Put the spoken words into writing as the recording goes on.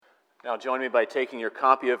Now join me by taking your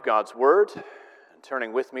copy of God's Word and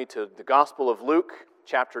turning with me to the Gospel of Luke,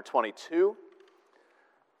 chapter 22.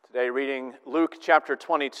 Today reading Luke chapter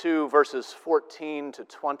 22, verses 14 to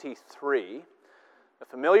 23. A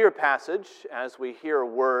familiar passage as we hear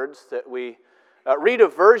words that we read a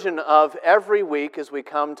version of every week as we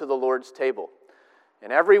come to the Lord's table.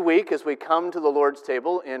 And every week as we come to the Lord's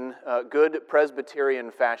table in good Presbyterian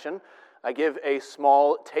fashion, I give a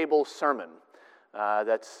small table sermon.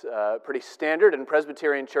 That's pretty standard in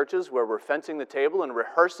Presbyterian churches where we're fencing the table and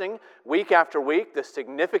rehearsing week after week the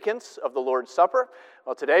significance of the Lord's Supper.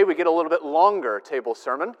 Well, today we get a little bit longer table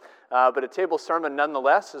sermon, but a table sermon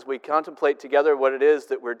nonetheless as we contemplate together what it is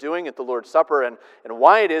that we're doing at the Lord's Supper and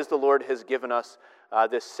why it is the Lord has given us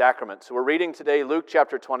this sacrament. So we're reading today Luke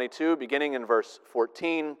chapter 22, beginning in verse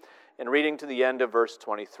 14 and reading to the end of verse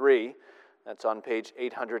 23. That's on page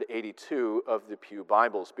 882 of the Pew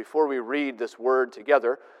Bibles. Before we read this word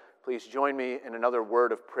together, please join me in another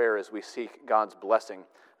word of prayer as we seek God's blessing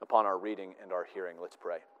upon our reading and our hearing. Let's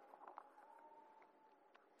pray.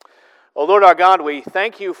 O Lord our God, we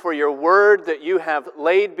thank you for your word that you have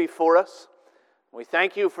laid before us. We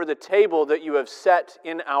thank you for the table that you have set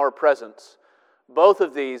in our presence. Both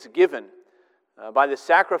of these given by the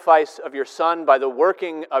sacrifice of your Son, by the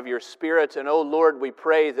working of your Spirit. And, O Lord, we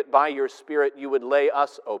pray that by your Spirit you would lay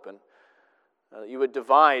us open, that you would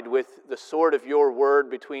divide with the sword of your word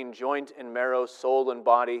between joint and marrow, soul and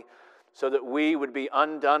body, so that we would be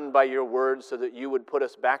undone by your word, so that you would put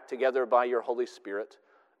us back together by your Holy Spirit,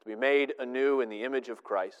 to be made anew in the image of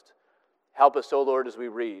Christ. Help us, O Lord, as we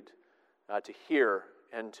read, to hear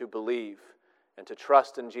and to believe and to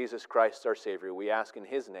trust in Jesus Christ our Savior. We ask in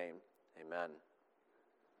his name, amen.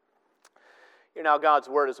 Hear now God's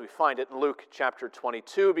word as we find it in Luke chapter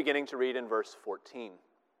 22, beginning to read in verse 14.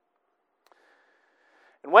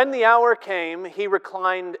 And when the hour came, he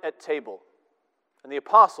reclined at table, and the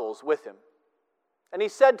apostles with him. And he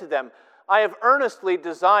said to them, I have earnestly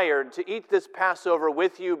desired to eat this Passover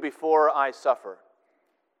with you before I suffer.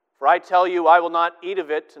 For I tell you, I will not eat of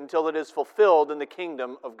it until it is fulfilled in the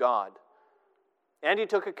kingdom of God. And he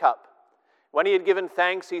took a cup. When he had given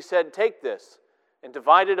thanks, he said, Take this, and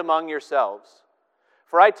divide it among yourselves.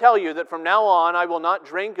 For I tell you that from now on I will not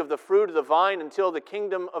drink of the fruit of the vine until the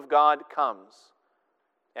kingdom of God comes.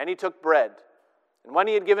 And he took bread, and when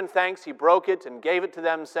he had given thanks, he broke it and gave it to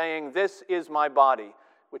them, saying, This is my body,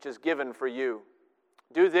 which is given for you.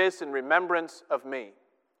 Do this in remembrance of me.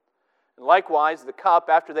 And likewise the cup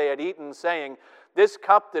after they had eaten, saying, This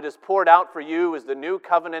cup that is poured out for you is the new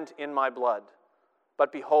covenant in my blood.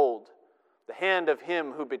 But behold, the hand of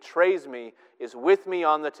him who betrays me is with me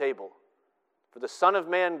on the table. For the Son of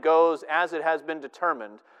Man goes as it has been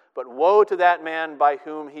determined, but woe to that man by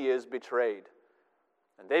whom he is betrayed.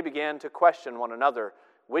 And they began to question one another,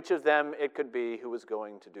 which of them it could be who was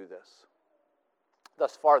going to do this.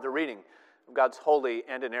 Thus far, the reading of God's holy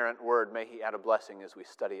and inerrant word. May he add a blessing as we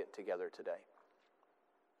study it together today.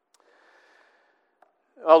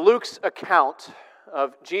 Luke's account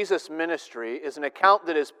of Jesus' ministry is an account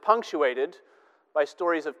that is punctuated by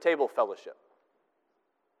stories of table fellowship.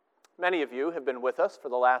 Many of you have been with us for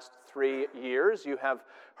the last 3 years. You have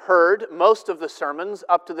heard most of the sermons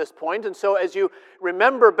up to this point, and so as you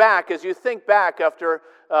remember back, as you think back after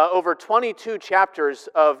over 22 chapters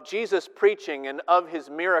of Jesus preaching and of his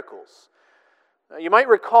miracles, you might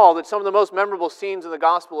recall that some of the most memorable scenes in the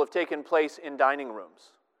gospel have taken place in dining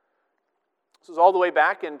rooms. This was all the way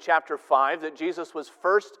back in chapter 5 that Jesus was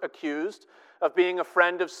first accused of being a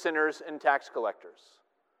friend of sinners and tax collectors.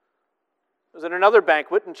 It was at another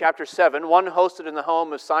banquet in chapter 7, one hosted in the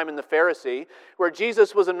home of Simon the Pharisee, where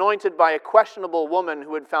Jesus was anointed by a questionable woman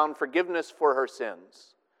who had found forgiveness for her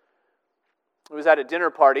sins. It was at a dinner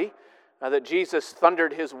party that Jesus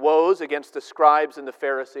thundered his woes against the scribes and the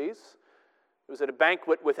Pharisees. It was at a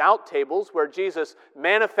banquet without tables where Jesus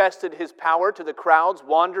manifested his power to the crowds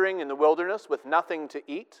wandering in the wilderness with nothing to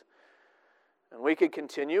eat. And we could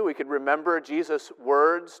continue. We could remember Jesus'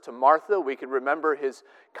 words to Martha. We could remember his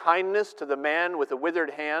kindness to the man with a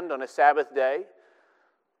withered hand on a Sabbath day.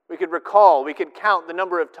 We could recall, we could count the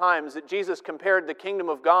number of times that Jesus compared the kingdom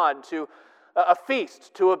of God to a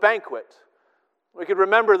feast, to a banquet. We could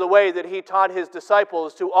remember the way that he taught his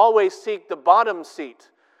disciples to always seek the bottom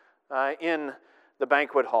seat in the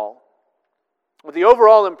banquet hall. But the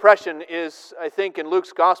overall impression is, I think, in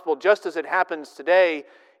Luke's gospel, just as it happens today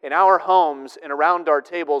in our homes and around our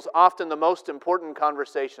tables, often the most important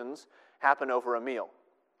conversations happen over a meal.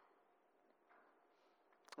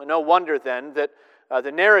 And no wonder then that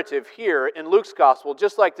The narrative here in Luke's gospel,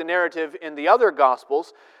 just like the narrative in the other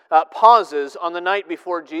gospels, pauses on the night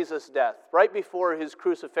before Jesus' death, right before his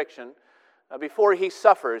crucifixion, before he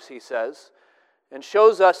suffers, he says, and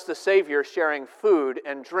shows us the Savior sharing food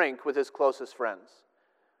and drink with his closest friends.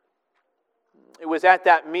 It was at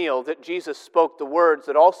that meal that Jesus spoke the words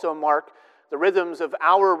that also mark the rhythms of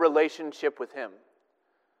our relationship with him.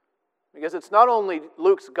 Because it's not only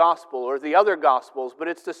Luke's gospel or the other gospels, but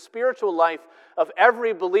it's the spiritual life of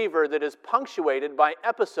every believer that is punctuated by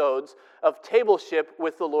episodes of tableship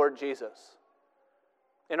with the Lord Jesus.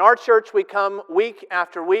 In our church, we come week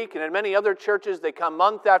after week, and in many other churches, they come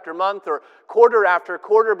month after month or quarter after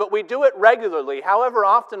quarter, but we do it regularly. However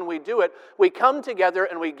often we do it, we come together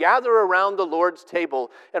and we gather around the Lord's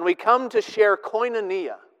table, and we come to share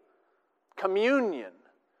koinonia, communion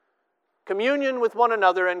with one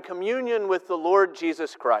another and communion with the Lord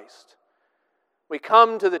Jesus Christ. We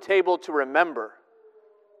come to the table to remember.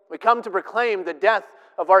 We come to proclaim the death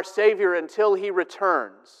of our Savior until he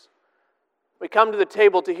returns. We come to the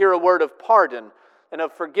table to hear a word of pardon and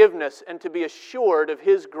of forgiveness and to be assured of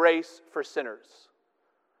his grace for sinners.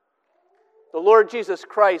 The Lord Jesus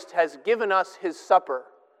Christ has given us his supper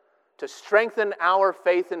to strengthen our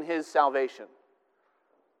faith in his salvation.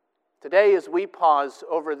 Today, as we pause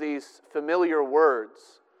over these familiar words,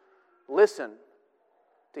 listen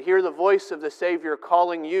to hear the voice of the Savior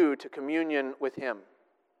calling you to communion with him.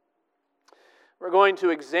 We're going to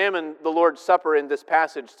examine the Lord's Supper in this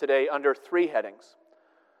passage today under three headings.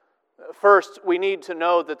 First, we need to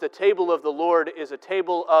know that the table of the Lord is a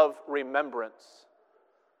table of remembrance.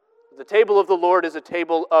 The table of the Lord is a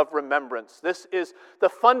table of remembrance. This is the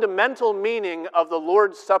fundamental meaning of the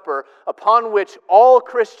Lord's Supper upon which all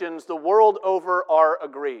Christians the world over are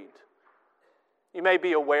agreed. You may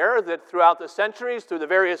be aware that throughout the centuries, through the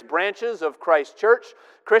various branches of Christ's church,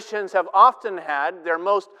 Christians have often had their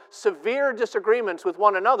most severe disagreements with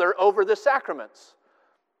one another over the sacraments,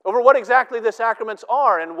 over what exactly the sacraments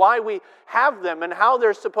are and why we have them and how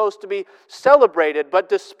they're supposed to be celebrated. But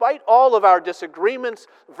despite all of our disagreements,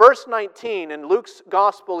 verse 19 in Luke's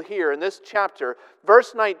gospel here in this chapter,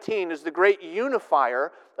 verse 19 is the great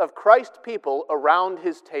unifier of Christ's people around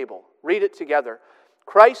his table. Read it together.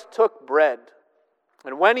 Christ took bread,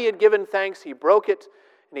 and when he had given thanks, he broke it,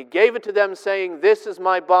 and he gave it to them, saying, "This is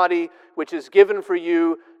my body, which is given for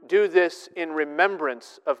you. Do this in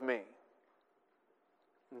remembrance of me."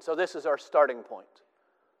 And so this is our starting point.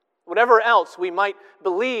 Whatever else we might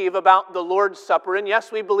believe about the Lord's Supper, and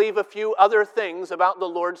yes, we believe a few other things about the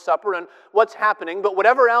Lord's Supper and what's happening, but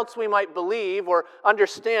whatever else we might believe or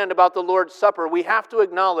understand about the Lord's Supper, we have to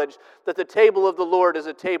acknowledge that the table of the Lord is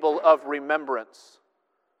a table of remembrance.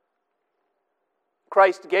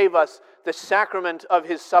 Christ gave us the sacrament of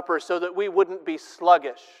his supper so that we wouldn't be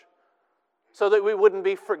sluggish, so that we wouldn't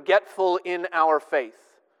be forgetful in our faith.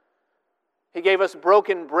 He gave us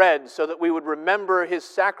broken bread so that we would remember his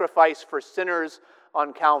sacrifice for sinners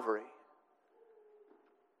on Calvary.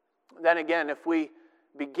 Then again, if we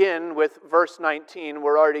begin with verse 19,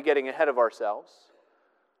 we're already getting ahead of ourselves,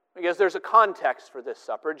 because there's a context for this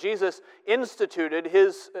supper. Jesus instituted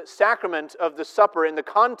his sacrament of the supper in the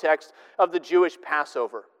context of the Jewish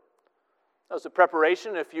Passover. That was the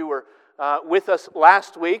preparation. If you were with us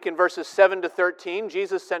last week in verses 7 to 13,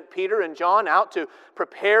 Jesus sent Peter and John out to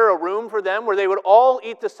prepare a room for them where they would all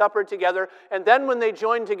eat the supper together. And then when they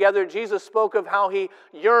joined together, Jesus spoke of how he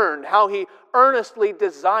yearned, how he earnestly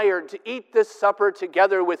desired to eat this supper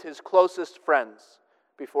together with his closest friends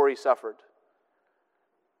before he suffered.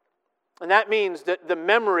 And that means that the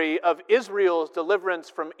memory of Israel's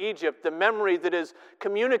deliverance from Egypt, the memory that is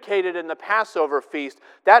communicated in the Passover feast,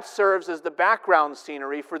 that serves as the background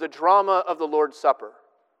scenery for the drama of the Lord's Supper.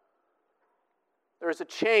 There is a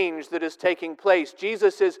change that is taking place.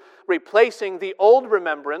 Jesus is replacing the old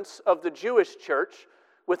remembrance of the Jewish church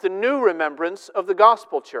with the new remembrance of the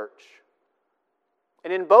gospel church.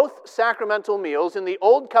 And in both sacramental meals, in the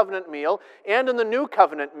Old Covenant meal and in the New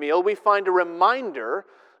Covenant meal, we find a reminder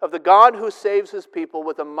of the God who saves his people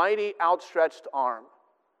with a mighty outstretched arm.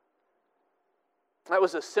 That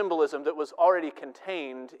was a symbolism that was already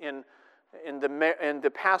contained in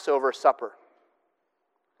the Passover supper.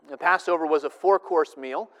 The Passover was a 4-course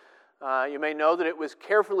meal. You may know that it was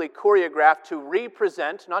carefully choreographed to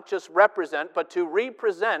represent, not just represent, but to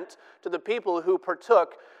represent to the people who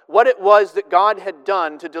partook what it was that God had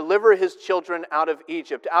done to deliver his children out of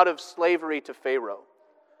Egypt, out of slavery to Pharaoh.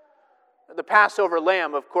 The Passover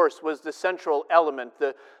lamb, of course, was the central element,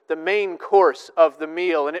 the main course of the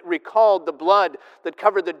meal, and it recalled the blood that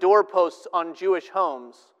covered the doorposts on Jewish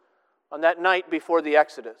homes on that night before the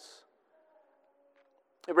Exodus.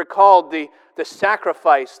 It recalled the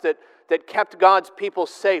sacrifice that kept God's people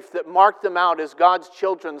safe, that marked them out as God's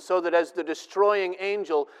children, so that as the destroying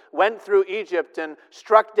angel went through Egypt and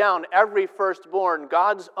struck down every firstborn,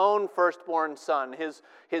 God's own firstborn son,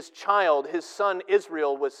 his child, his son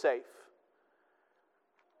Israel, was safe.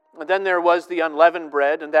 And then there was the unleavened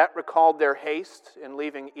bread, and that recalled their haste in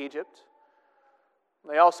leaving Egypt.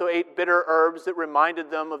 They also ate bitter herbs that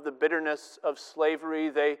reminded them of the bitterness of slavery.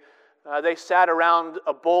 They sat around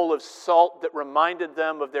a bowl of salt that reminded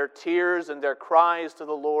them of their tears and their cries to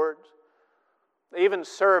the Lord. They even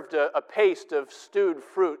served a paste of stewed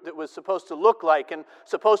fruit that was supposed to look like and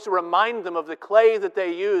supposed to remind them of the clay that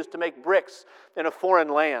they used to make bricks in a foreign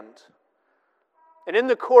land. And in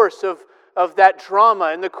the course of that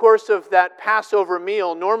drama, in the course of that Passover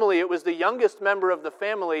meal, normally it was the youngest member of the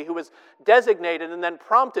family who was designated and then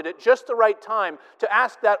prompted at just the right time to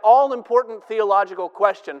ask that all-important theological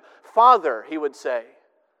question. Father, he would say,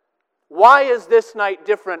 why is this night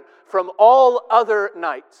different from all other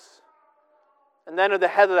nights? And then the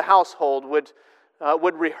head of the household would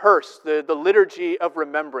rehearse the liturgy of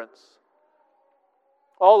remembrance.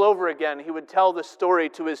 All over again, he would tell the story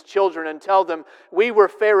to his children and tell them, we were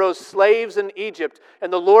Pharaoh's slaves in Egypt,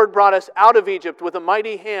 and the Lord brought us out of Egypt with a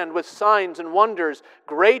mighty hand, with signs and wonders,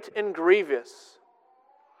 great and grievous.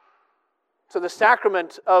 So the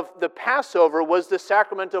sacrament of the Passover was the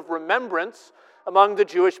sacrament of remembrance among the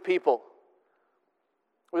Jewish people.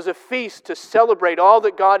 It was a feast to celebrate all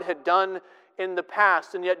that God had done in the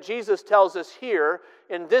past, and yet Jesus tells us here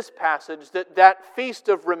in this passage that feast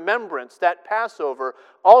of remembrance, that Passover,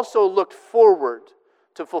 also looked forward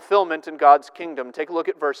to fulfillment in God's kingdom. Take a look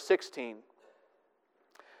at verse 16.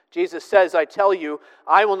 Jesus says, I tell you,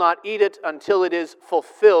 I will not eat it until it is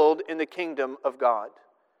fulfilled in the kingdom of God.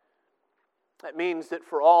 That means that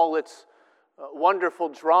for all its wonderful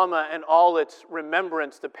drama and all its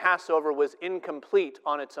remembrance, the Passover was incomplete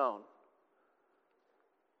on its own.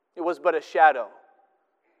 It was but a shadow,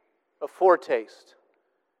 a foretaste.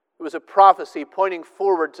 It was a prophecy pointing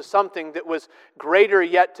forward to something that was greater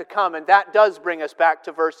yet to come. And that does bring us back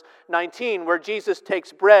to verse 19, where Jesus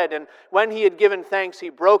takes bread, and when he had given thanks, he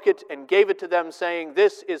broke it and gave it to them, saying,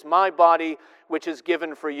 this is my body, which is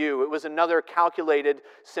given for you. It was another calculated,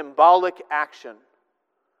 symbolic action.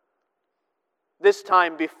 This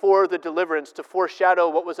time before the deliverance, to foreshadow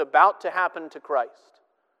what was about to happen to Christ.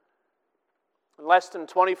 In less than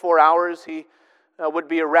 24 hours, he would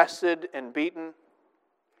be arrested and beaten.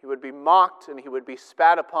 He would be mocked and he would be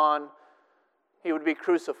spat upon. He would be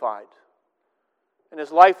crucified. And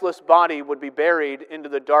his lifeless body would be buried into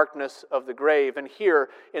the darkness of the grave. And here,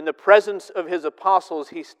 in the presence of his apostles,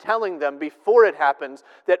 he's telling them before it happens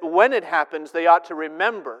that when it happens, they ought to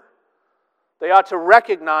remember. They ought to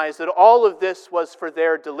recognize that all of this was for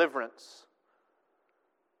their deliverance.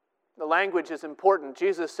 The language is important.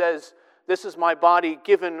 Jesus says, this is my body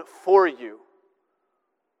given for you.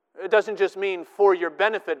 It doesn't just mean for your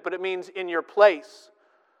benefit, but it means in your place.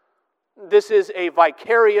 This is a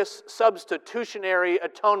vicarious, substitutionary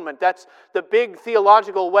atonement. That's the big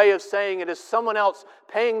theological way of saying it is someone else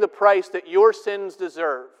paying the price that your sins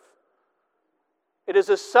deserve. It is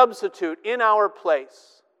a substitute in our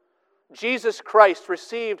place. Jesus Christ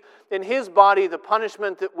received in his body the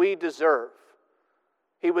punishment that we deserve.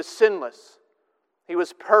 He was sinless. He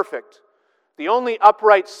was perfect. The only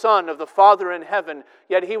upright Son of the Father in heaven,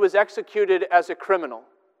 yet he was executed as a criminal.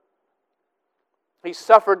 He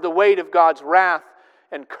suffered the weight of God's wrath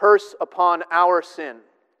and curse upon our sin.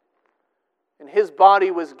 And his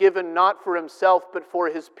body was given not for himself, but for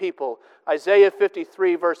his people. Isaiah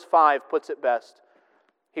 53 verse 5 puts it best.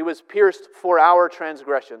 He was pierced for our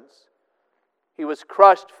transgressions. He was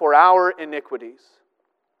crushed for our iniquities.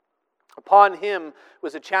 Upon him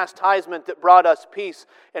was a chastisement that brought us peace,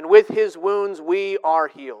 and with his wounds we are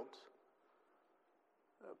healed.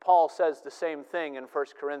 Paul says the same thing in 1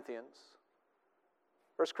 Corinthians.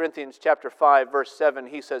 1 Corinthians chapter 5, verse 7,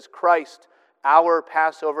 he says, Christ, our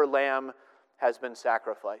Passover lamb, has been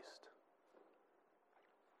sacrificed.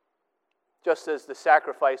 Just as the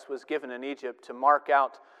sacrifice was given in Egypt to mark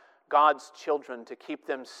out God's children, to keep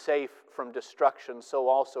them safe from destruction, so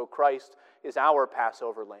also Christ is our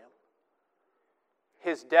Passover lamb.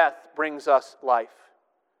 His death brings us life.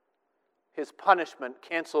 His punishment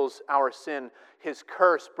cancels our sin. His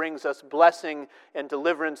curse brings us blessing and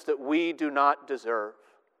deliverance that we do not deserve.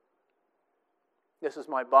 This is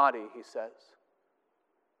my body, he says.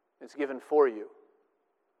 It's given for you.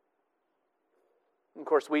 Of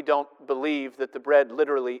course, we don't believe that the bread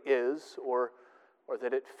literally is, or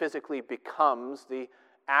that it physically becomes the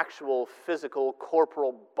actual physical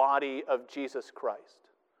corporal body of Jesus Christ.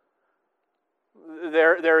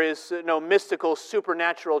 There is no mystical,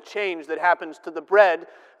 supernatural change that happens to the bread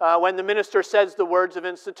when the minister says the words of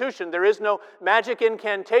institution. There is no magic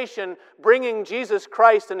incantation bringing Jesus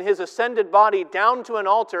Christ and his ascended body down to an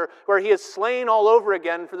altar where he is slain all over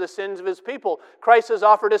again for the sins of his people. Christ has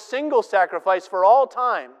offered a single sacrifice for all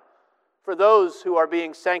time for those who are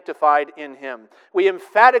being sanctified in him. We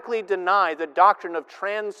emphatically deny the doctrine of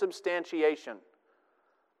transubstantiation.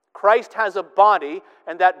 Christ has a body,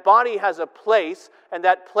 and that body has a place, and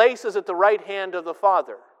that place is at the right hand of the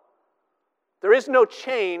Father. There is no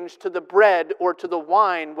change to the bread or to the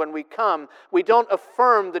wine when we come. We don't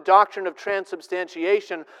affirm the doctrine of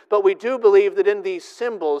transubstantiation, but we do believe that in these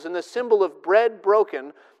symbols, in the symbol of bread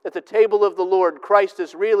broken at the table of the Lord, Christ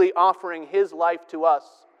is really offering his life to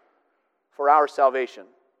us for our salvation.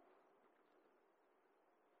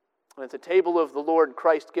 And at the table of the Lord,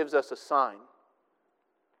 Christ gives us a sign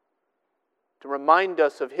to remind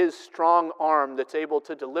us of his strong arm that's able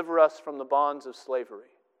to deliver us from the bonds of slavery.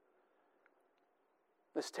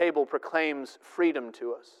 This table proclaims freedom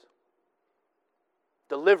to us,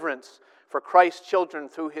 deliverance for Christ's children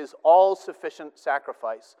through his all-sufficient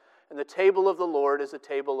sacrifice. And the table of the Lord is a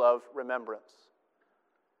table of remembrance.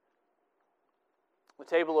 The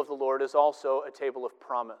table of the Lord is also a table of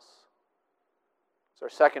promise. It's our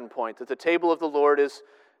second point, that the table of the Lord is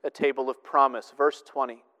a table of promise. Verse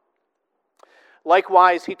 20.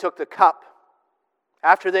 Likewise, he took the cup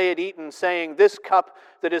after they had eaten, saying, "This cup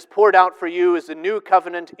that is poured out for you is the new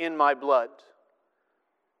covenant in my blood."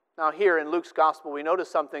 Now here in Luke's gospel, we notice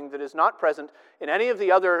something that is not present in any of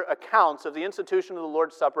the other accounts of the institution of the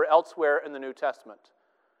Lord's Supper elsewhere in the New Testament.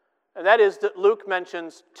 And that is that Luke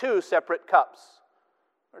mentions two separate cups.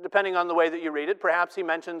 Or depending on the way that you read it, perhaps he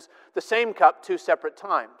mentions the same cup two separate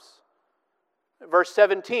times. Verse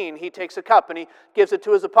 17, he takes a cup and he gives it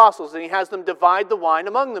to his apostles and he has them divide the wine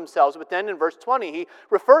among themselves. But then in verse 20, he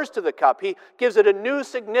refers to the cup. He gives it a new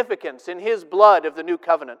significance in his blood of the new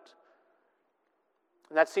covenant.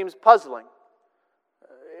 And that seems puzzling.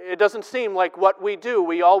 It doesn't seem like what we do.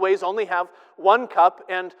 We always only have one cup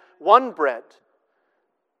and one bread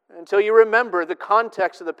until you remember the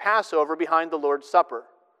context of the Passover behind the Lord's Supper.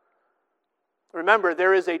 Remember,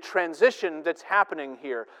 there is a transition that's happening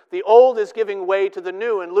here. The old is giving way to the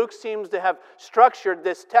new, and Luke seems to have structured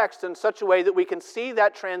this text in such a way that we can see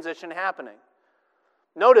that transition happening.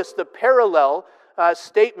 Notice the parallel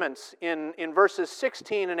statements in verses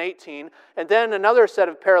 16 and 18, and then another set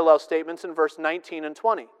of parallel statements in verse 19 and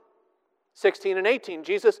 20. 16 and 18,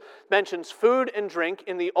 Jesus mentions food and drink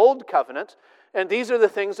in the old covenant, and these are the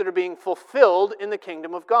things that are being fulfilled in the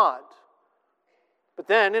kingdom of God. But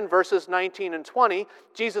then in verses 19 and 20,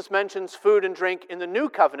 Jesus mentions food and drink in the new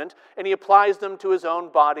covenant, and he applies them to his own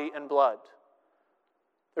body and blood.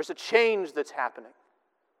 There's a change that's happening.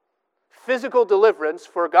 Physical deliverance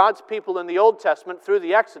for God's people in the Old Testament through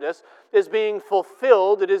the Exodus is being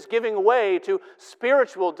fulfilled. It is giving way to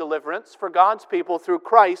spiritual deliverance for God's people through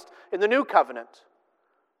Christ in the new covenant.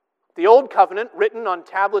 The old covenant, written on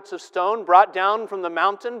tablets of stone, brought down from the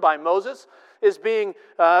mountain by Moses, is being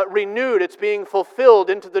renewed. It's being fulfilled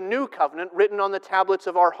into the new covenant, written on the tablets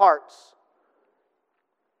of our hearts.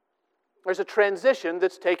 There's a transition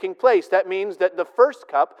that's taking place. That means that the first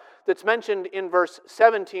cup that's mentioned in verse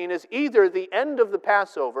 17 is either the end of the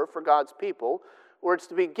Passover for God's people, or it's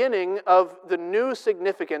the beginning of the new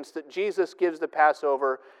significance that Jesus gives the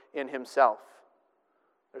Passover in himself.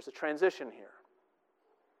 There's a transition here.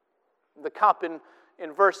 The cup in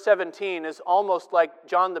verse 17 is almost like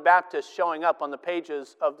John the Baptist showing up on the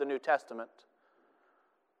pages of the New Testament.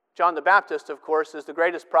 John the Baptist, of course, is the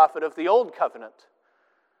greatest prophet of the Old Covenant.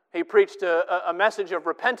 He preached a message of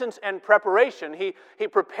repentance and preparation. He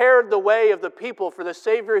prepared the way of the people for the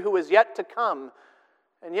Savior who was yet to come.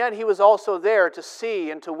 And yet he was also there to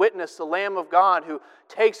see and to witness the Lamb of God who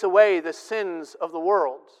takes away the sins of the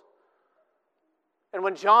world. And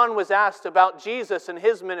when John was asked about Jesus and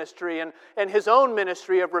his ministry and his own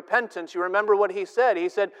ministry of repentance, you remember what he said? He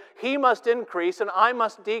said, "He must increase and I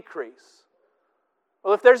must decrease."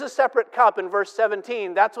 Well, if there's a separate cup in verse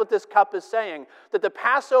 17, that's what this cup is saying, that the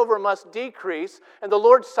Passover must decrease and the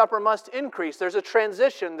Lord's Supper must increase. There's a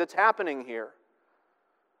transition that's happening here.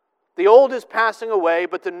 The old is passing away,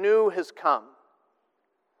 but the new has come.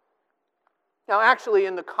 Now, actually,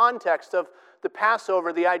 in the context of the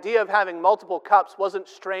Passover, the idea of having multiple cups wasn't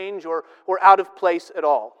strange or out of place at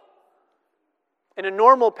all. In a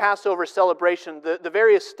normal Passover celebration, the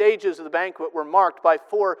various stages of the banquet were marked by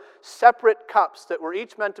 4 separate cups that were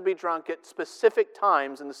each meant to be drunk at specific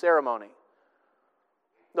times in the ceremony.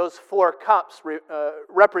 Those 4 cups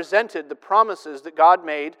represented the promises that God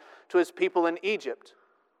made to his people in Egypt.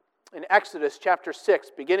 In Exodus chapter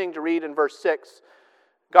 6, beginning to read in verse 6,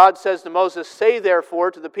 God says to Moses, "Say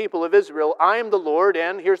therefore to the people of Israel, I am the Lord,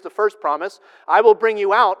 and," here's the first promise, "I will bring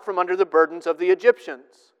you out from under the burdens of the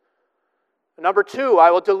Egyptians. Number 2,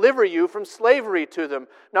 I will deliver you from slavery to them.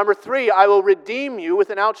 Number 3, I will redeem you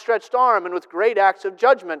with an outstretched arm and with great acts of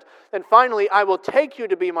judgment. And finally, I will take you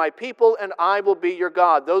to be my people, and I will be your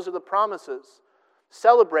God." Those are the promises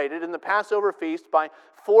celebrated in the Passover feast by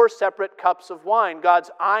 4 separate cups of wine.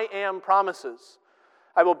 God's I am promises.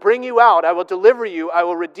 I will bring you out, I will deliver you, I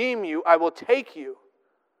will redeem you, I will take you.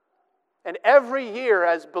 And every year,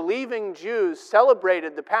 as believing Jews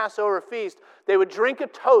celebrated the Passover feast, they would drink a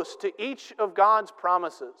toast to each of God's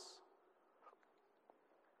promises.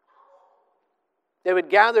 They would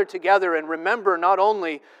gather together and remember not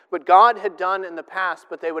only what God had done in the past,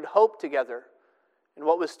 but they would hope together in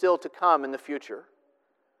what was still to come in the future.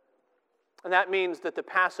 And that means that the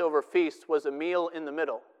Passover feast was a meal in the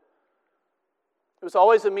middle. It was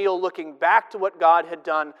always a meal looking back to what God had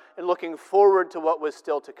done and looking forward to what was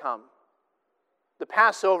still to come. The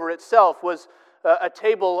Passover itself was a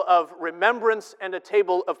table of remembrance and a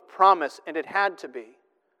table of promise, and it had to be.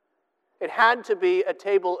 It had to be a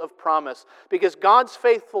table of promise, because God's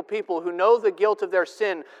faithful people who know the guilt of their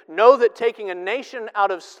sin know that taking a nation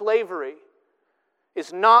out of slavery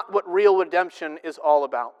is not what real redemption is all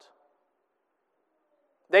about.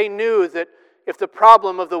 They knew that if the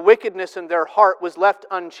problem of the wickedness in their heart was left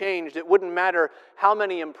unchanged, it wouldn't matter how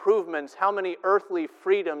many improvements, how many earthly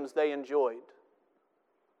freedoms they enjoyed.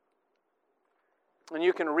 And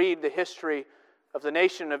you can read the history of the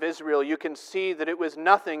nation of Israel. You can see that it was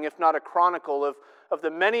nothing if not a chronicle of the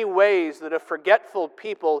many ways that a forgetful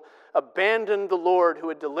people abandoned the Lord who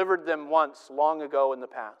had delivered them once, long ago in the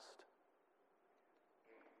past.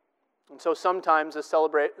 And so sometimes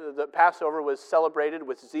the Passover was celebrated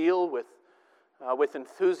with zeal, with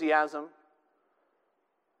enthusiasm.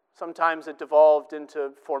 Sometimes it devolved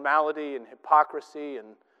into formality and hypocrisy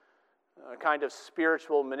and a kind of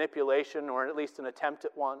spiritual manipulation, or at least an attempt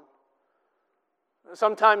at one.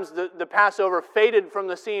 Sometimes the Passover faded from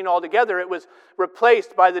the scene altogether. It was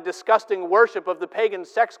replaced by the disgusting worship of the pagan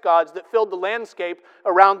sex gods that filled the landscape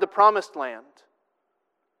around the Promised Land.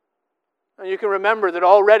 And you can remember that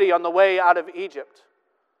already on the way out of Egypt,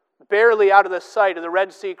 barely out of the sight of the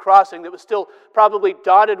Red Sea crossing that was still probably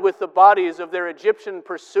dotted with the bodies of their Egyptian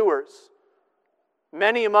pursuers,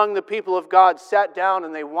 many among the people of God sat down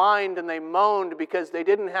and they whined and they moaned because they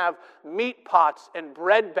didn't have meat pots and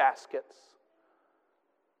bread baskets.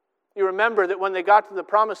 You remember that when they got to the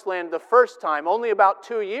Promised Land the first time, only about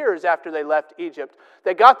 2 years after they left Egypt,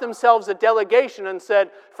 they got themselves a delegation and said,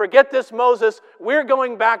 "Forget this, Moses, we're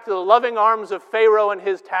going back to the loving arms of Pharaoh and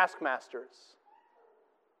his taskmasters."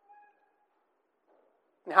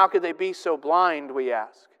 And how could they be so blind, we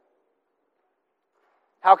ask?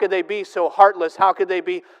 How could they be so heartless? How could they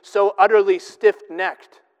be so utterly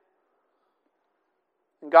stiff-necked?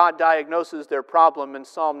 And God diagnoses their problem in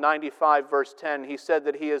Psalm 95, verse 10. He said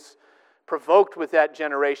that He is provoked with that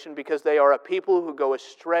generation because they are a people who go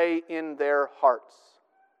astray in their hearts.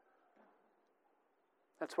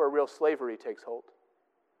 That's where real slavery takes hold.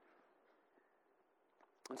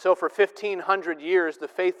 And so for 1,500 years, the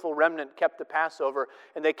faithful remnant kept the Passover,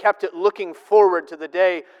 and they kept it looking forward to the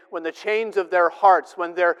day when the chains of their hearts,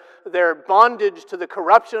 when their bondage to the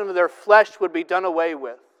corruption of their flesh would be done away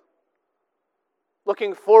with.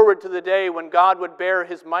 Looking forward to the day when God would bear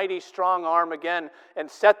His mighty strong arm again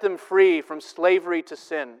and set them free from slavery to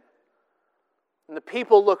sin. And the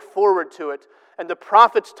people looked forward to it, and the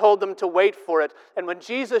prophets told them to wait for it. And when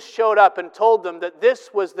Jesus showed up and told them that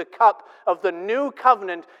this was the cup of the new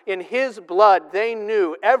covenant in His blood, they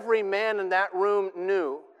knew, every man in that room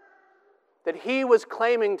knew, that He was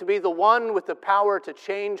claiming to be the one with the power to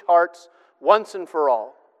change hearts once and for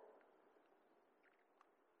all.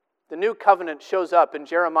 The new covenant shows up in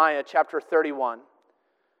Jeremiah chapter 31,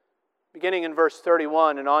 beginning in verse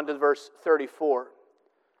 31 and on to verse 34.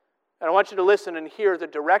 And I want you to listen and hear the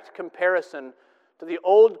direct comparison to the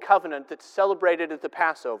old covenant that's celebrated at the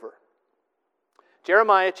Passover.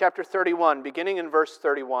 Jeremiah chapter 31, beginning in verse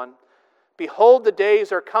 31. "Behold, the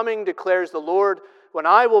days are coming, declares the Lord, when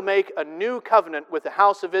I will make a new covenant with the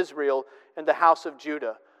house of Israel and the house of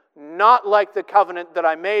Judah, not like the covenant that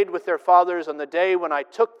I made with their fathers on the day when I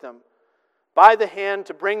took them by the hand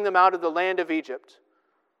to bring them out of the land of Egypt.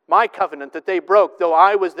 My covenant that they broke, though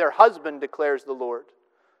I was their husband, declares the Lord.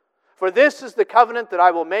 For this is the covenant that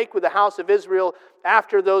I will make with the house of Israel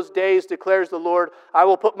after those days, declares the Lord. I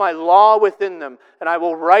will put my law within them, and I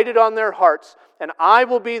will write it on their hearts, and I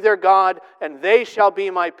will be their God, and they shall be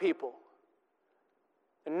my people."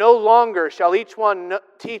 And no longer shall each one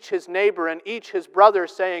teach his neighbor and each his brother,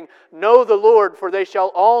 saying, Know the Lord, for they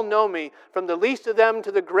shall all know me, from the least of them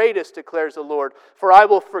to the greatest, declares the Lord. For I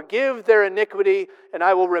will forgive their iniquity, and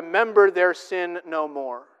I will remember their sin no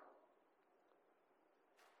more.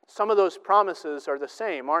 Some of those promises are the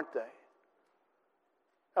same, aren't they?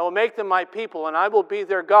 I will make them my people, and I will be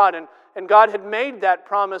their God. And God had made that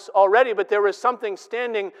promise already, but there was something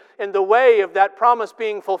standing in the way of that promise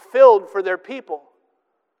being fulfilled for their people.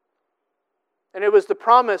 And it was the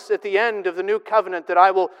promise at the end of the new covenant that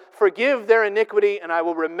I will forgive their iniquity and I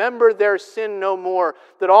will remember their sin no more,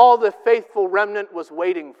 that all the faithful remnant was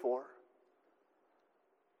waiting for.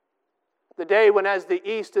 The day when as the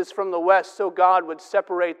east is from the west, so God would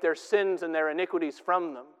separate their sins and their iniquities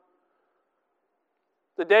from them.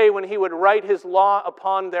 The day when He would write His law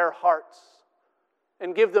upon their hearts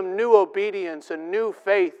and give them new obedience and new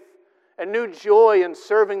faith and new joy in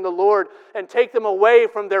serving the Lord, and take them away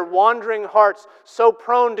from their wandering hearts, so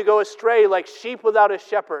prone to go astray like sheep without a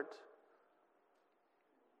shepherd.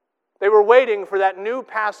 They were waiting for that new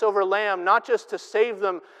Passover lamb, not just to save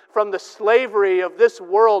them from the slavery of this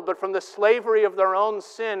world, but from the slavery of their own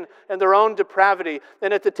sin and their own depravity.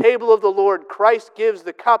 And at the table of the Lord, Christ gives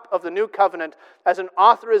the cup of the new covenant as an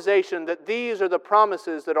authorization that these are the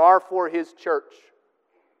promises that are for His church.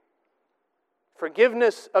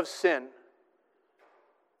 Forgiveness of sin,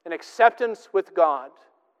 and acceptance with God,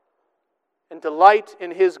 and delight in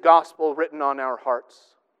His gospel written on our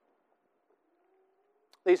hearts.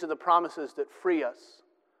 These are the promises that free us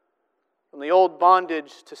from the old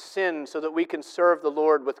bondage to sin so that we can serve the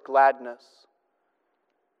Lord with gladness.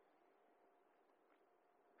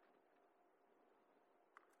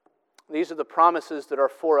 These are the promises that are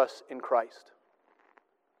for us in Christ.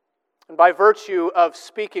 And by virtue of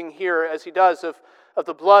speaking here, as He does, of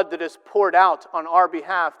the blood that is poured out on our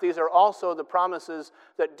behalf, these are also the promises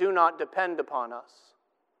that do not depend upon us.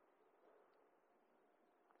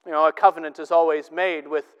 You know, a covenant is always made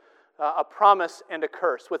with a promise and a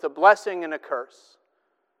curse, with a blessing and a curse.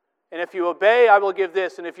 And if you obey, I will give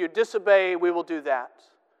this, and if you disobey, we will do that.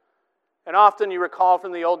 And often you recall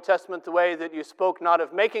from the Old Testament the way that you spoke not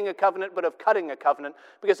of making a covenant, but of cutting a covenant,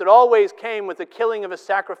 because it always came with the killing of a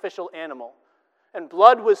sacrificial animal. And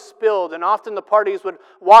blood was spilled, and often the parties would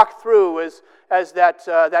walk through as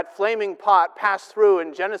that flaming pot passed through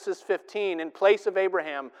in Genesis 15 in place of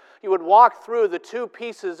Abraham. You would walk through the two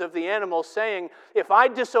pieces of the animal saying, if I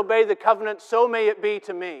disobey the covenant, so may it be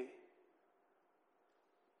to me.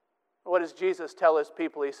 What does Jesus tell His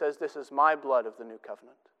people? He says, this is my blood of the new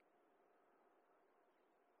covenant.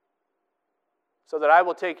 So that I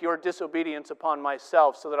will take your disobedience upon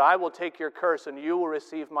myself, so that I will take your curse and you will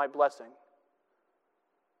receive my blessing.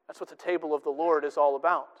 That's what the table of the Lord is all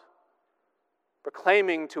about.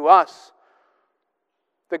 Proclaiming to us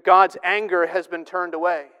that God's anger has been turned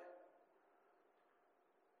away,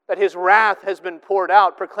 that His wrath has been poured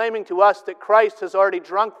out, proclaiming to us that Christ has already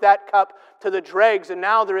drunk that cup to the dregs, and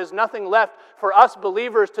now there is nothing left for us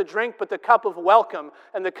believers to drink but the cup of welcome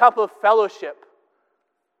and the cup of fellowship,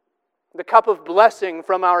 the cup of blessing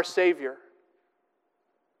from our Savior.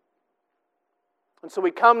 And so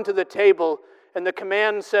we come to the table, and the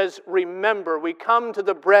command says, remember. We come to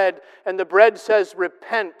the bread, and the bread says,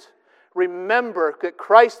 repent. Remember that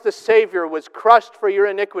Christ the Savior was crushed for your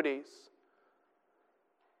iniquities.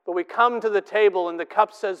 But we come to the table, and the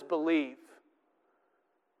cup says, believe.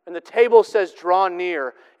 And the table says, draw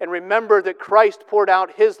near, and remember that Christ poured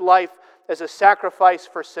out His life as a sacrifice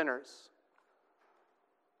for sinners.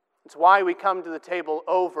 It's why we come to the table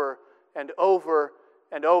over and over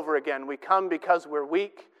and over again. We come because we're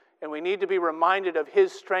weak and we need to be reminded of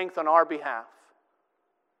His strength on our behalf.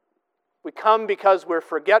 We come because we're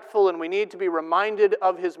forgetful and we need to be reminded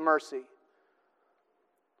of His mercy.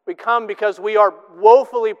 We come because we are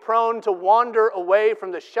woefully prone to wander away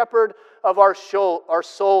from the shepherd of our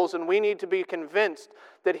souls, and we need to be convinced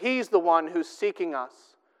that He's the one who's seeking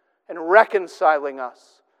us and reconciling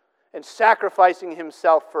us and sacrificing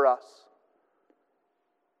Himself for us.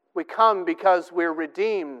 We come because we're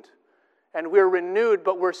redeemed and we're renewed,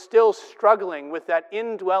 but we're still struggling with that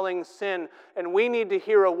indwelling sin, and we need to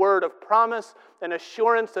hear a word of promise and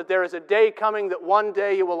assurance that there is a day coming that one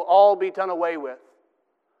day it will all be done away with.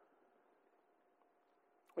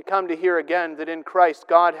 We come to hear again that in Christ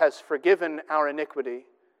God has forgiven our iniquity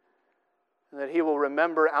and that He will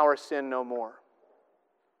remember our sin no more.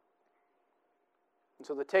 And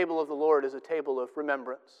so the table of the Lord is a table of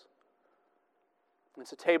remembrance.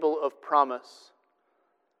 It's a table of promise.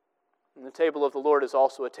 And the table of the Lord is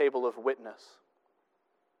also a table of witness.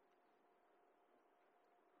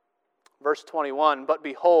 Verse 21, but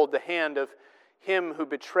behold, the hand of him who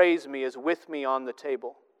betrays me is with me on the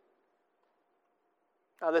table.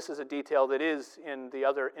 Now, this is a detail that is in the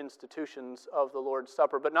other institutions of the Lord's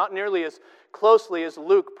Supper, but not nearly as closely as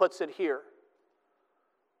Luke puts it here.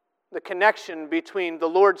 The connection between the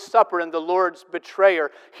Lord's Supper and the Lord's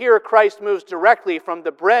betrayer. Here, Christ moves directly from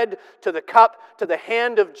the bread to the cup to the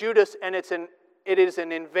hand of Judas, and it is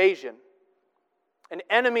an invasion, an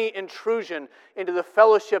enemy intrusion into the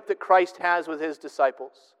fellowship that Christ has with his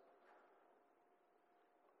disciples.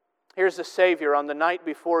 Here's the Savior on the night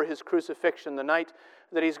before his crucifixion, the night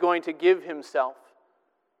that he's going to give himself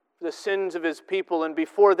for the sins of his people, and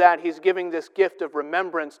before that he's giving this gift of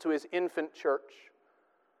remembrance to his infant church.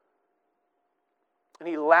 And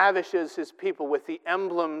he lavishes his people with the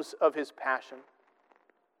emblems of his passion.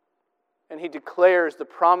 And he declares the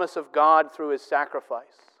promise of God through his sacrifice.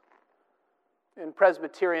 In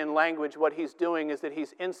Presbyterian language, what he's doing is that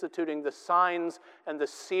he's instituting the signs and the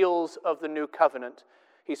seals of the new covenant.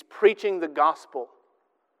 He's preaching the gospel,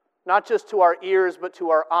 not just to our ears, but to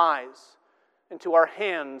our eyes, and to our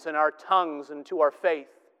hands, and our tongues, and to our faith.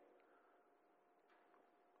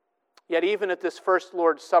 Yet even at this first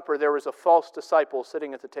Lord's Supper, there was a false disciple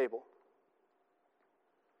sitting at the table.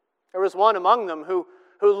 There was one among them who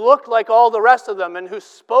looked like all the rest of them and who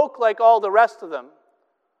spoke like all the rest of them.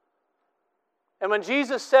 And when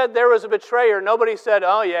Jesus said there was a betrayer, nobody said,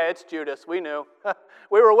 "Oh yeah, it's Judas, we knew.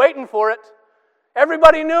 We were waiting for it."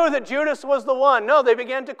 Everybody knew that Judas was the one. No, they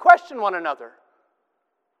began to question one another.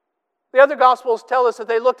 The other Gospels tell us that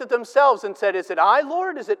they looked at themselves and said, "Is it I,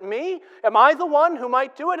 Lord? Is it me? Am I the one who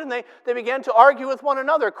might do it?" And they began to argue with one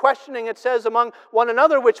another, questioning, it says, among one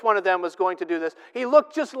another which one of them was going to do this. He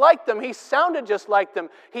looked just like them. He sounded just like them.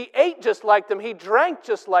 He ate just like them. He drank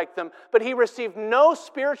just like them. But he received no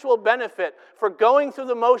spiritual benefit for going through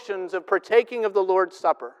the motions of partaking of the Lord's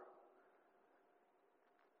Supper.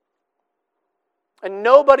 And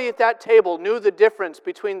nobody at that table knew the difference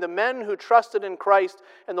between the men who trusted in Christ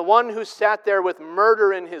and the one who sat there with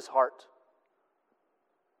murder in his heart.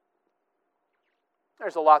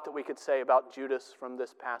 There's a lot that we could say about Judas from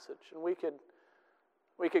this passage, and we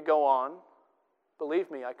could go on.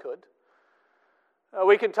 Believe me, I could.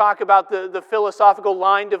 We could talk about the philosophical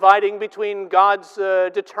line dividing between God's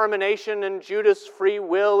determination and Judas' free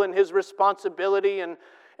will and his responsibility,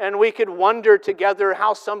 and we could wonder together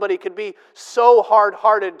how somebody could be so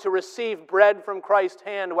hard-hearted to receive bread from Christ's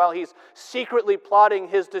hand while he's secretly plotting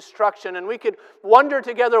his destruction. And we could wonder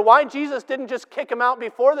together why Jesus didn't just kick him out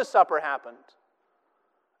before the supper happened.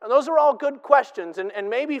 And those are all good questions, and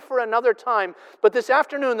maybe for another time. But this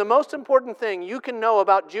afternoon, the most important thing you can know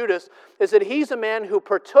about Judas is that he's a man who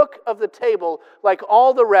partook of the table like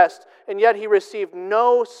all the rest, and yet he received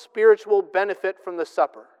no spiritual benefit from the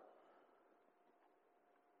supper.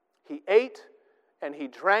 He ate and he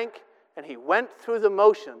drank and he went through the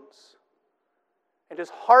motions. And his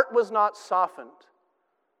heart was not softened.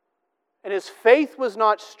 And his faith was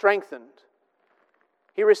not strengthened.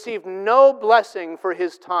 He received no blessing for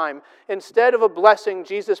his time. Instead of a blessing,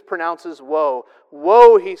 Jesus pronounces woe.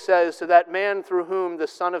 Woe, he says, to that man through whom the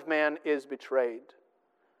Son of Man is betrayed.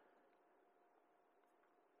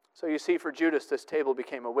 So you see, for Judas, this table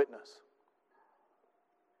became a witness.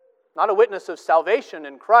 Not a witness of salvation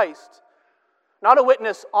in Christ. Not a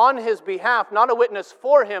witness on his behalf. Not a witness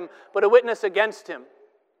for him, but a witness against him.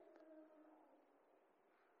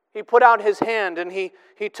 He put out his hand and he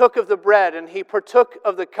took of the bread and he partook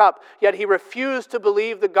of the cup, yet he refused to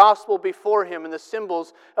believe the gospel before him and the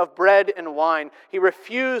symbols of bread and wine. He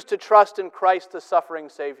refused to trust in Christ, the suffering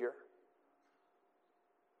Savior.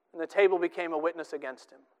 And the table became a witness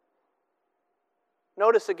against him.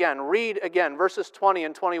 Notice again, read again, verses 20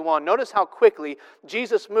 and 21. Notice how quickly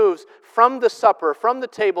Jesus moves from the supper, from the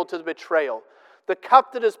table to the betrayal. The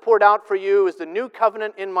cup that is poured out for you is the new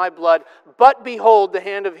covenant in my blood. But behold, the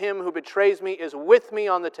hand of him who betrays me is with me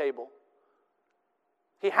on the table.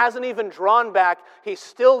 He hasn't even drawn back. He's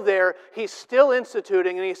still there. He's still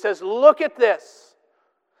instituting. And he says, look at this.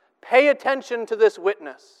 Pay attention to this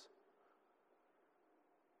witness.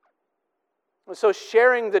 So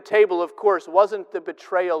sharing the table, of course, wasn't the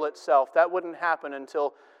betrayal itself. That wouldn't happen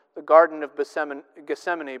until the Garden of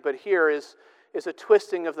Gethsemane. But here is a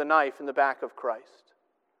twisting of the knife in the back of Christ.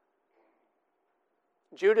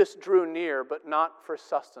 Judas drew near, but not for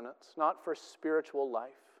sustenance, not for spiritual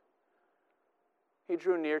life. He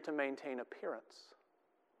drew near to maintain appearance.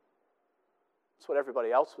 That's what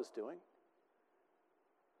everybody else was doing.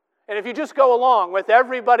 And if you just go along with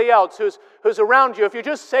everybody else who's around you, if you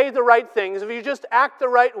just say the right things, if you just act the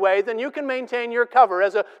right way, then you can maintain your cover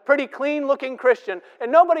as a pretty clean-looking Christian, and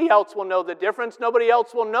nobody else will know the difference. Nobody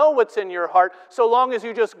else will know what's in your heart, so long as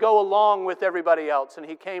you just go along with everybody else. And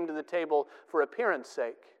he came to the table for appearance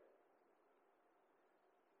sake.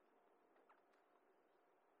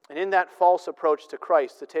 And in that false approach to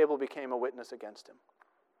Christ, the table became a witness against him.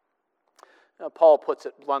 Now, Paul puts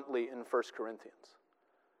it bluntly in 1 Corinthians.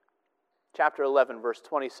 Chapter 11, verse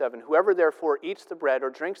 27, "Whoever therefore eats the bread or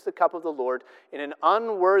drinks the cup of the Lord in an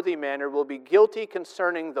unworthy manner will be guilty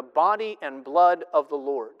concerning the body and blood of the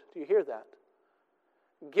Lord." Do you hear that?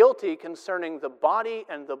 Guilty concerning the body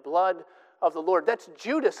and the blood of the Lord. That's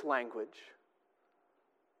Judas language.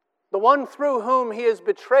 The one through whom he is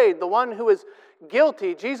betrayed, the one who is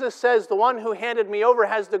guilty. Jesus says, the one who handed me over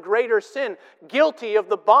has the greater sin, guilty of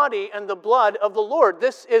the body and the blood of the Lord.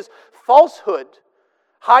 This is falsehood,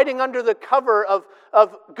 hiding under the cover of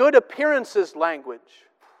good appearances language.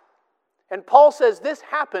 And Paul says this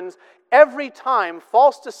happens every time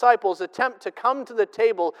false disciples attempt to come to the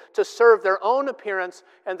table to serve their own appearance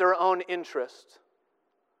and their own interest.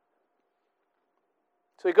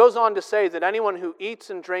 So he goes on to say that anyone who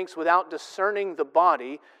eats and drinks without discerning the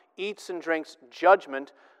body eats and drinks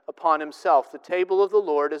judgment upon himself. The table of the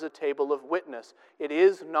Lord is a table of witness. It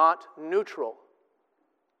is not neutral.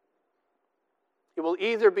 It will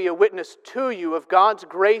either be a witness to you of God's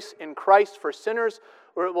grace in Christ for sinners,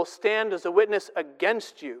 or it will stand as a witness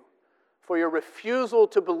against you for your refusal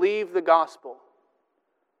to believe the gospel.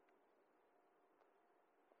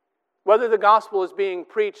 Whether the gospel is being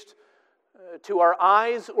preached to our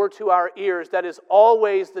eyes or to our ears, that is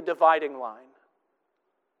always the dividing line.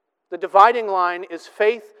 The dividing line is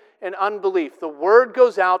faith and unbelief. The word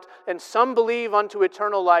goes out, and some believe unto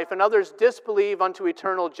eternal life, and others disbelieve unto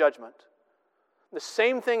eternal judgment. The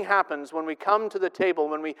same thing happens when we come to the table,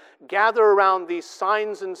 when we gather around these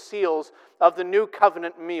signs and seals of the new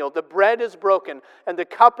covenant meal. The bread is broken and the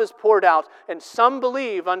cup is poured out, and some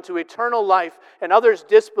believe unto eternal life and others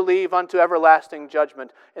disbelieve unto everlasting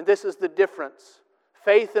judgment. And this is the difference.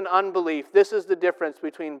 Faith and unbelief, this is the difference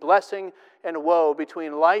between blessing and woe,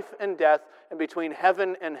 between life and death, and between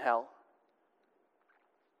heaven and hell.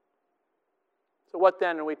 So what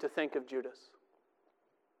then are we to think of Judas?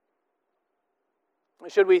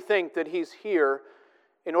 Should we think that he's here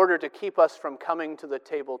in order to keep us from coming to the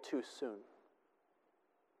table too soon?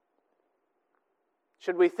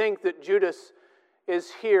 Should we think that Judas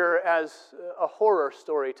is here as a horror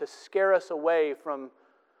story to scare us away from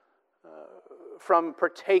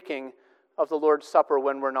partaking of the Lord's Supper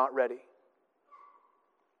when we're not ready?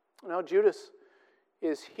 No, Judas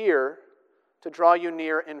is here to draw you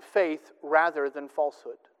near in faith rather than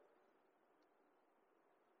falsehood.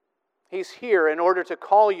 He's here in order to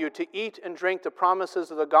call you to eat and drink the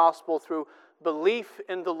promises of the gospel through belief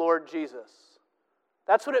in the Lord Jesus.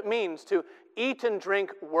 That's what it means to eat and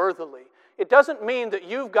drink worthily. It doesn't mean that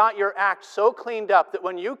you've got your act so cleaned up that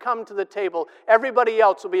when you come to the table, everybody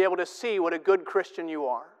else will be able to see what a good Christian you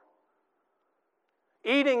are.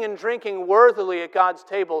 Eating and drinking worthily at God's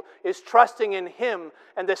table is trusting in Him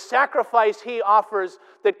and the sacrifice He offers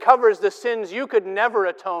that covers the sins you could never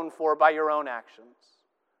atone for by your own actions.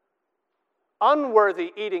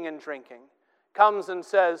 Unworthy eating and drinking comes and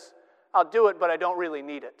says, I'll do it, but I don't really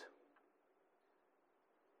need it.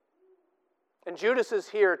 And Judas is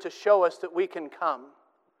here to show us that we can come,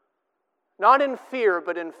 not in fear,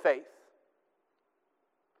 but in faith.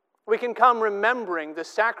 We can come remembering the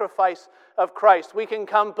sacrifice of Christ. We can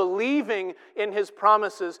come believing in His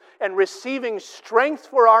promises and receiving strength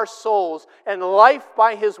for our souls and life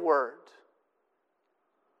by His word.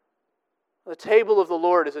 The table of the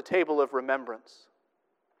Lord is a table of remembrance.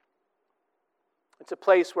 It's a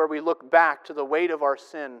place where we look back to the weight of our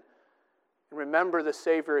sin and remember the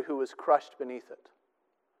Savior who was crushed beneath it.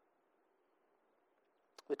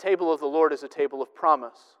 The table of the Lord is a table of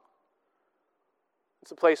promise.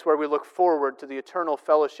 It's a place where we look forward to the eternal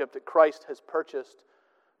fellowship that Christ has purchased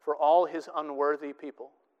for all His unworthy people.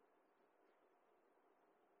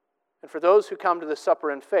 And for those who come to the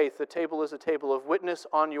supper in faith, the table is a table of witness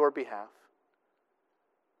on your behalf.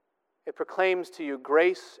 It proclaims to you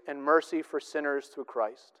grace and mercy for sinners through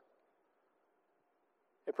Christ.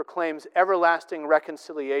 It proclaims everlasting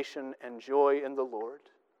reconciliation and joy in the Lord.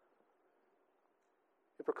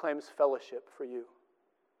 It proclaims fellowship for you.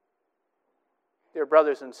 Dear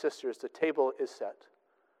brothers and sisters, the table is set.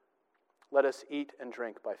 Let us eat and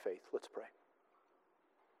drink by faith. Let's pray.